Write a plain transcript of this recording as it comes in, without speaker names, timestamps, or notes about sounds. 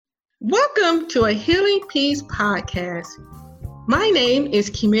Welcome to a Healing Peace podcast. My name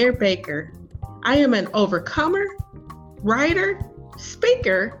is Kimir Baker. I am an overcomer, writer,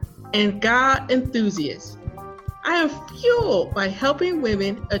 speaker, and God enthusiast. I am fueled by helping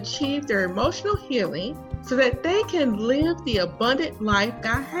women achieve their emotional healing so that they can live the abundant life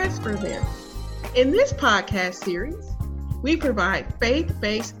God has for them. In this podcast series, we provide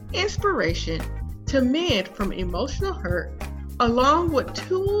faith-based inspiration to mend from emotional hurt, along with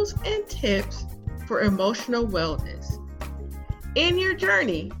tools and tips for emotional wellness. In your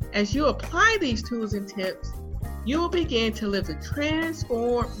journey, as you apply these tools and tips, you will begin to live the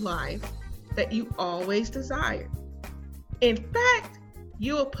transformed life that you always desired. In fact,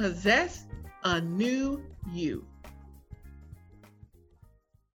 you will possess a new you.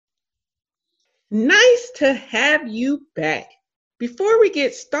 Nice to have you back. Before we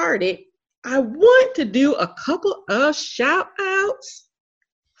get started, I want to do a couple of shout outs.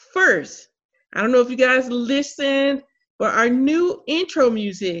 First, I don't know if you guys listened, but our new intro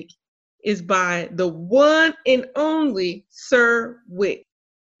music is by the one and only Sir Wick.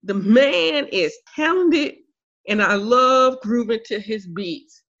 The man is talented and I love grooving to his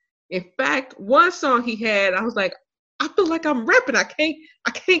beats. In fact, one song he had, I was like, I feel like I'm rapping. I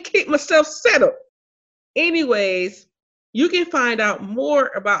can't keep myself settled. Anyways, you can find out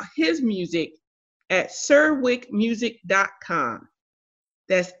more about his music at sirwickmusic.com.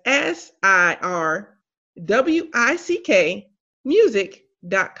 That's SIRWICK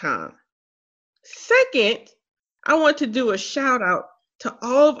music.com. Second, I want to do a shout out to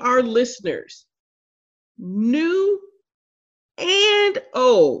all of our listeners, new and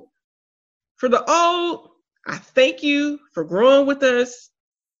old. For the old, I thank you for growing with us.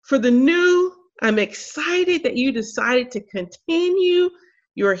 For the new, I'm excited that you decided to continue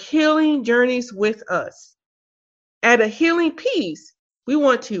your healing journeys with us. At A Healing Peace, we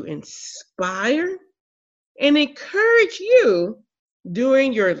want to inspire and encourage you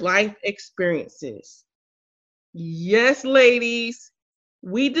during your life experiences. Yes, ladies,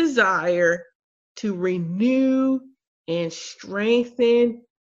 we desire to renew and strengthen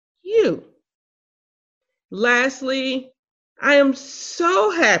you. Lastly, I am so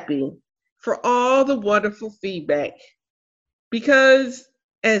happy for all the wonderful feedback because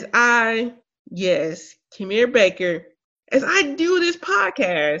as Kimir Baker, as I do this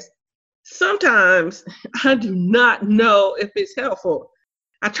podcast, sometimes I do not know if it's helpful.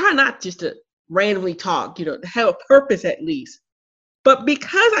 I try not just to randomly talk, to have a purpose at least. But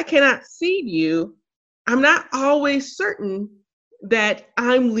because I cannot see you, I'm not always certain that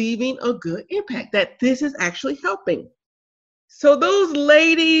I'm leaving a good impact, that this is actually helping. So those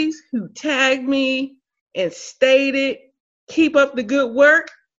ladies who tagged me and stated, keep up the good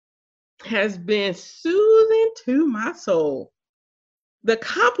work, has been soothing to my soul. The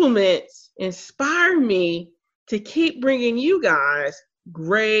compliments inspire me to keep bringing you guys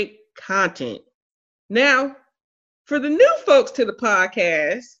great content. Now, for the new folks to the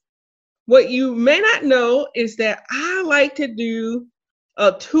podcast, what you may not know is that I like to do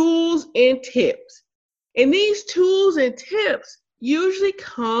tools and tips. And these tools and tips usually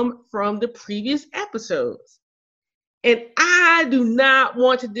come from the previous episodes. And I do not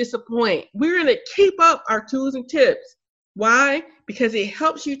want to disappoint. We're going to keep up our tools and tips. Why? Because it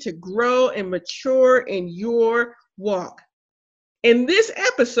helps you to grow and mature in your walk. And this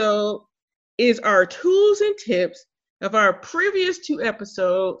episode is our tools and tips of our previous two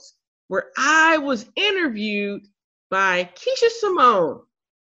episodes where I was interviewed by Keisha Simone.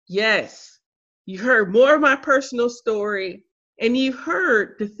 Yes, you heard more of my personal story, and you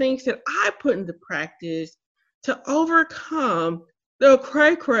heard the things that I put into practice to overcome the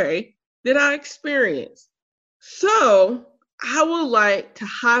cray-cray that I experienced. So I would like to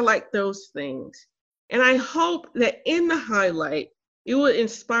highlight those things. And I hope that in the highlight, it will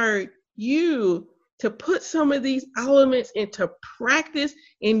inspire you to put some of these elements into practice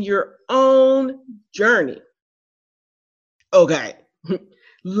in your own journey. Okay.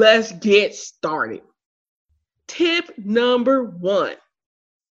 Let's get started. Tip number 1,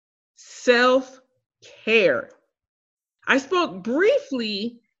 self-care. I spoke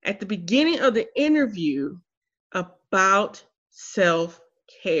briefly at the beginning of the interview about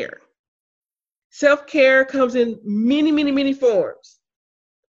self-care. Self-care comes in many forms.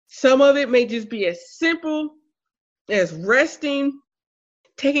 Some of it may just be as simple as resting,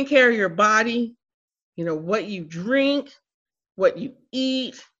 taking care of your body, what you drink, what you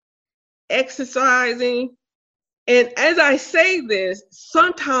eat, exercising. And as I say this,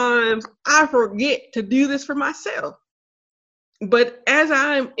 sometimes I forget to do this for myself. But as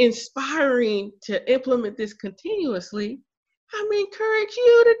I'm inspiring to implement this continuously, I'm encourage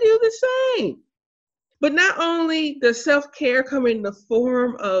you to do the same. But not only does self-care come in the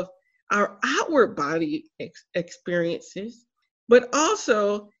form of our outward body experiences, but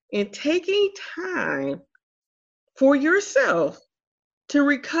also in taking time for yourself to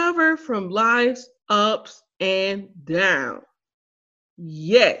recover from life's ups and downs.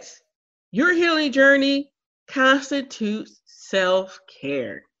 Yes, your healing journey constitutes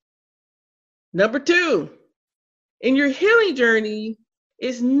self-care. Number two, in your healing journey,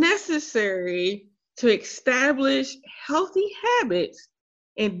 it's necessary to establish healthy habits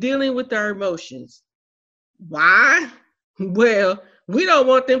in dealing with our emotions. Why? Well, we don't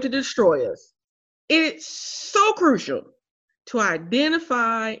want them to destroy us. It's so crucial to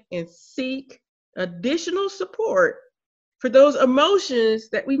identify and seek additional support for those emotions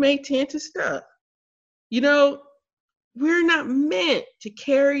that we may tend to stuff. You know, we're not meant to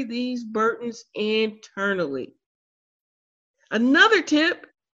carry these burdens internally. Another tip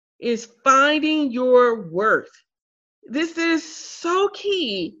is finding your worth. This is so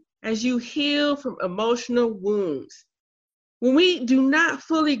key as you heal from emotional wounds. When we do not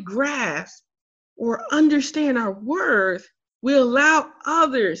fully grasp or understand our worth, we allow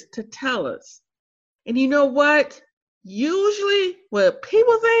others to tell us. And you know what? Usually, what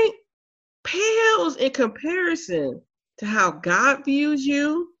people think pales in comparison to how God views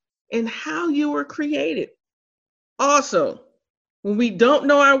you and how you were created. Also, when we don't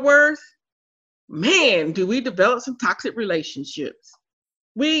know our worth, man, do we develop some toxic relationships.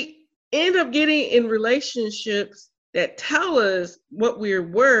 We end up getting in relationships that tell us what we're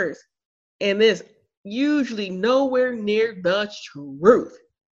worth, and it's usually nowhere near the truth.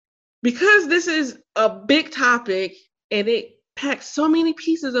 Because this is a big topic and it packs so many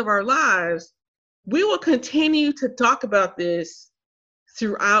pieces of our lives, we will continue to talk about this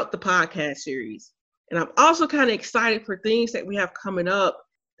throughout the podcast series. And I'm also kind of excited for things that we have coming up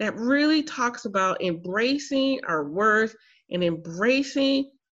that really talks about embracing our worth and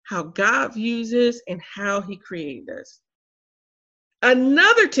embracing how God views us and how He created us.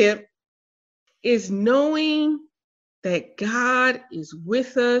 Another tip is knowing that God is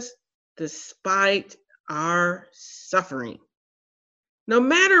with us despite our suffering. No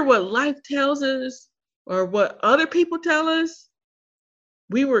matter what life tells us or what other people tell us,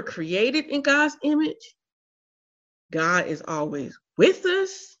 we were created in God's image. God is always with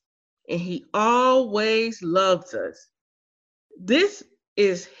us and He always loves us. This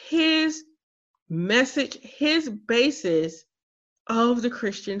is His message, His basis of the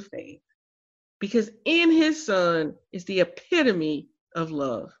Christian faith, because in His Son is the epitome of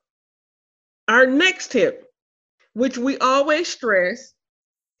love. Our next tip, which we always stress,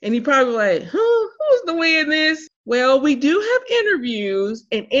 and you probably like, who's the way in this? Well, we do have interviews,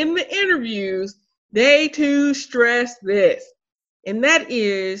 and in the interviews, they too stress this, and that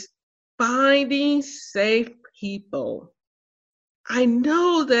is finding safe people. I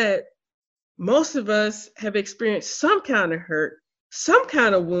know that most of us have experienced some kind of hurt, some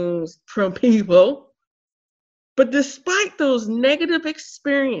kind of wounds from people, but despite those negative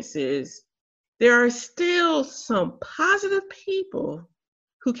experiences, there are still some positive people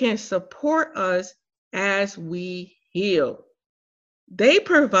who can support us as we heal. They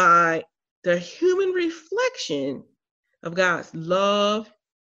provide the human reflection of God's love,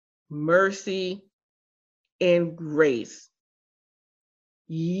 mercy, and grace.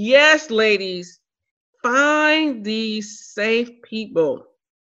 Yes, ladies, find these safe people.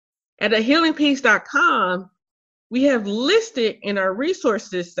 At ahealingpeace.com, we have listed in our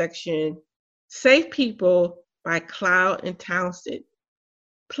resources section Safe People by Cloud and Townsend.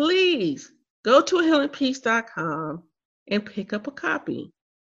 Please go to ahealingpeace.com and pick up a copy.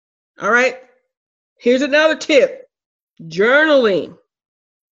 All right, here's another tip. Journaling.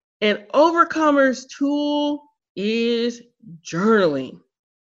 An overcomer's tool is journaling.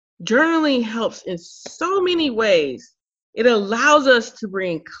 Journaling helps in so many ways. It allows us to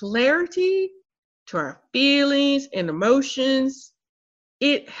bring clarity to our feelings and emotions.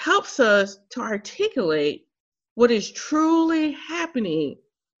 It helps us to articulate what is truly happening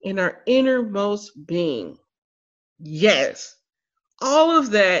in our innermost being. Yes, all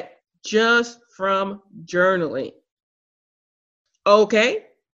of that just from journaling. Okay,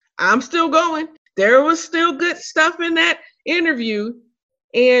 I'm still going. There was still good stuff in that interview.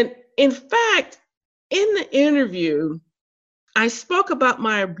 And in fact, in the interview, I spoke about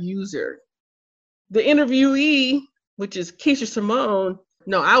my abuser. The interviewee, which is Keisha Simone,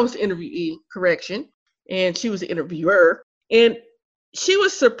 no, I was the interviewee, correction, and she was the interviewer. And she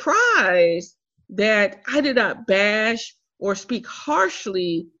was surprised that I did not bash or speak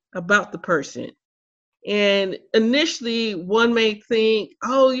harshly about the person. And initially one may think,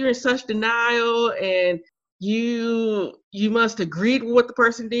 oh, you're in such denial and you must agree with what the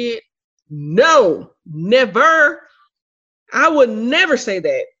person did. No, never. I would never say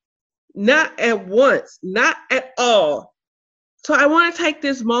that. Not at once, not at all. So I want to take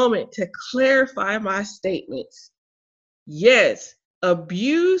this moment to clarify my statements. Yes,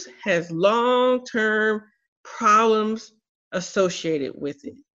 abuse has long-term problems associated with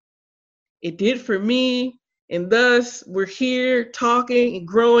it. It did for me, and thus we're here talking and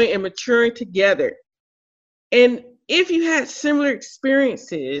growing and maturing together. And if you had similar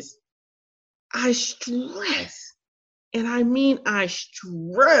experiences, I stress, and I mean I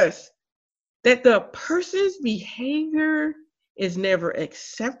stress, that the person's behavior is never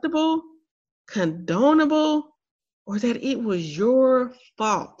acceptable, condonable, or that it was your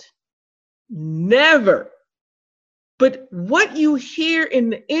fault. Never. But what you hear in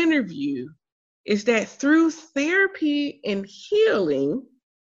the interview is that through therapy and healing,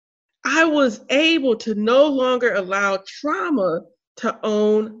 I was able to no longer allow trauma to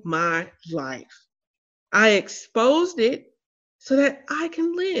own my life. I exposed it so that I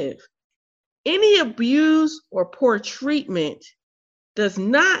can live. Any abuse or poor treatment does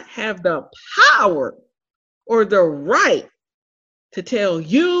not have the power or the right to tell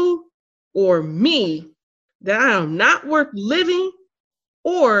you or me that I am not worth living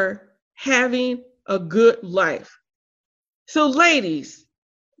or having a good life. So, ladies,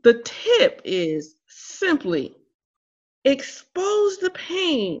 the tip is simply expose the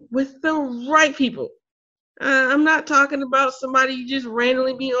pain with the right people. I'm not talking about somebody you just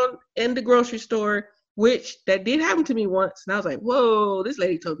randomly be on in the grocery store, which that did happen to me once. And I was like, whoa, this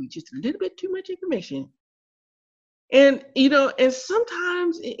lady told me just a little bit too much information. And, and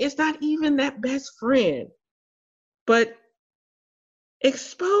sometimes it's not even that best friend, but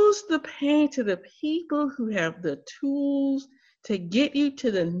expose the pain to the people who have the tools to get you to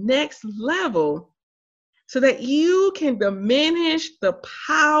the next level so that you can diminish the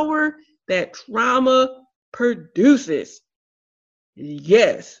power that trauma produces.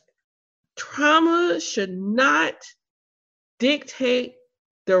 Yes, trauma should not dictate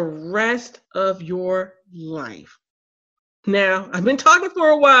the rest of your life. Now, I've been talking for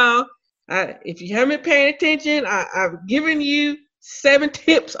a while. If you haven't been paying attention, I've given you 7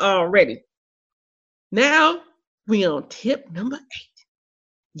 tips already. Now, we on tip number 8.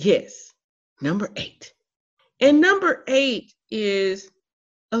 Yes, number 8. And number 8 is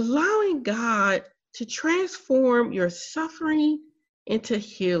allowing God to transform your suffering into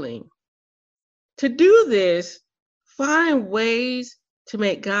healing. To do this, find ways to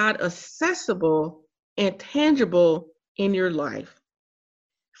make God accessible and tangible in your life.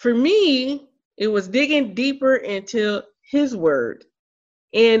 For me, it was digging deeper into His Word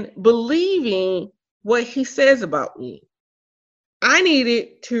and believing what He says about me. I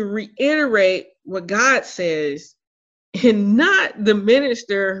needed to reiterate what God says and not the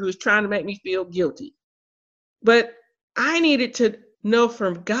minister who's trying to make me feel guilty. But I needed to know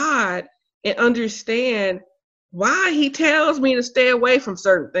from God and understand why He tells me to stay away from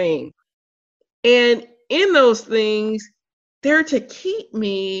certain things. And in those things, they're to keep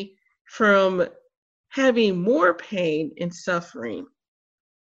me from having more pain and suffering,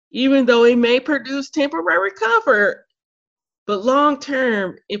 even though it may produce temporary comfort. But long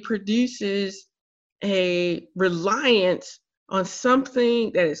term, it produces a reliance on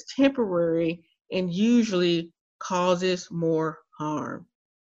something that is temporary and usually causes more harm.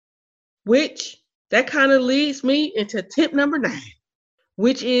 Which that kind of leads me into tip number 9,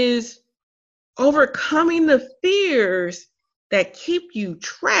 which is overcoming the fears that keep you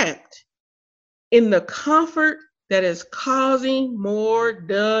trapped in the comfort that is causing more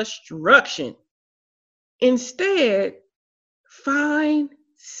destruction. Instead, find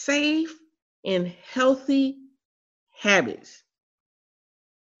safe and healthy habits.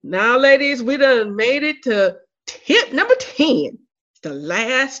 Now, ladies, we done made it to tip number 10. It's the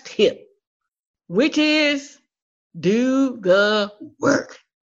last tip, which is do the work.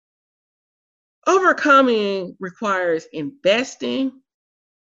 Overcoming requires investing,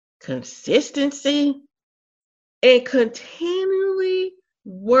 consistency, and continually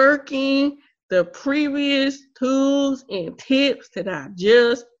working the previous tools and tips that I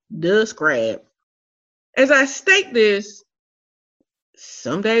just described. As I state this,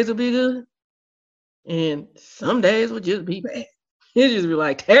 some days will be good and some days will just be bad. It just be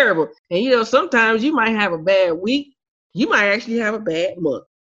like terrible. And sometimes you might have a bad week. You might actually have a bad month.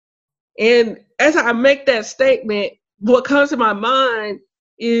 And as I make that statement, what comes to my mind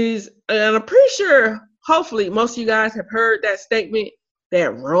is, and I'm pretty sure, hopefully, most of you guys have heard that statement,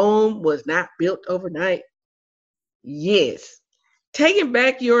 that Rome was not built overnight? Yes. Taking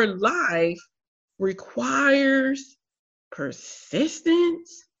back your life requires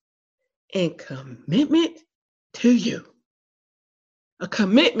persistence and commitment to you. A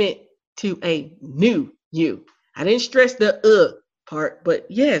commitment to a new you. I didn't stress the part, but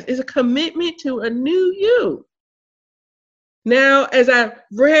yes, it's a commitment to a new you. Now, as I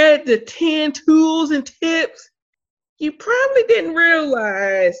read the 10 tools and tips, you probably didn't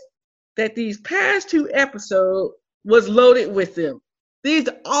realize that these past 2 episodes was loaded with them. These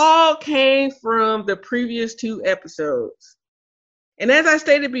all came from the previous 2 episodes. And as I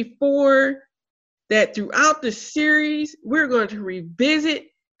stated before, that throughout the series, we're going to revisit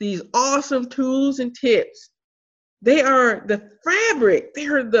these awesome tools and tips. They are the fabric, they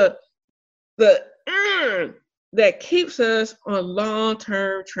are the iron that keeps us on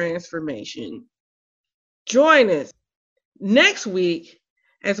long-term transformation. Join us next week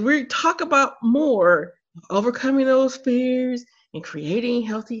as we talk about more overcoming those fears and creating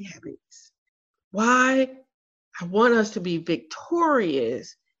healthy habits. Why? I want us to be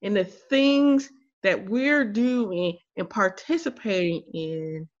victorious in the things that we're doing and participating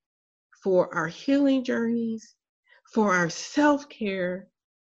in for our healing journeys, for our self-care,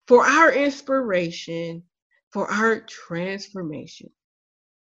 for our inspiration, for our transformation.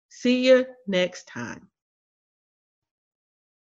 See you next time.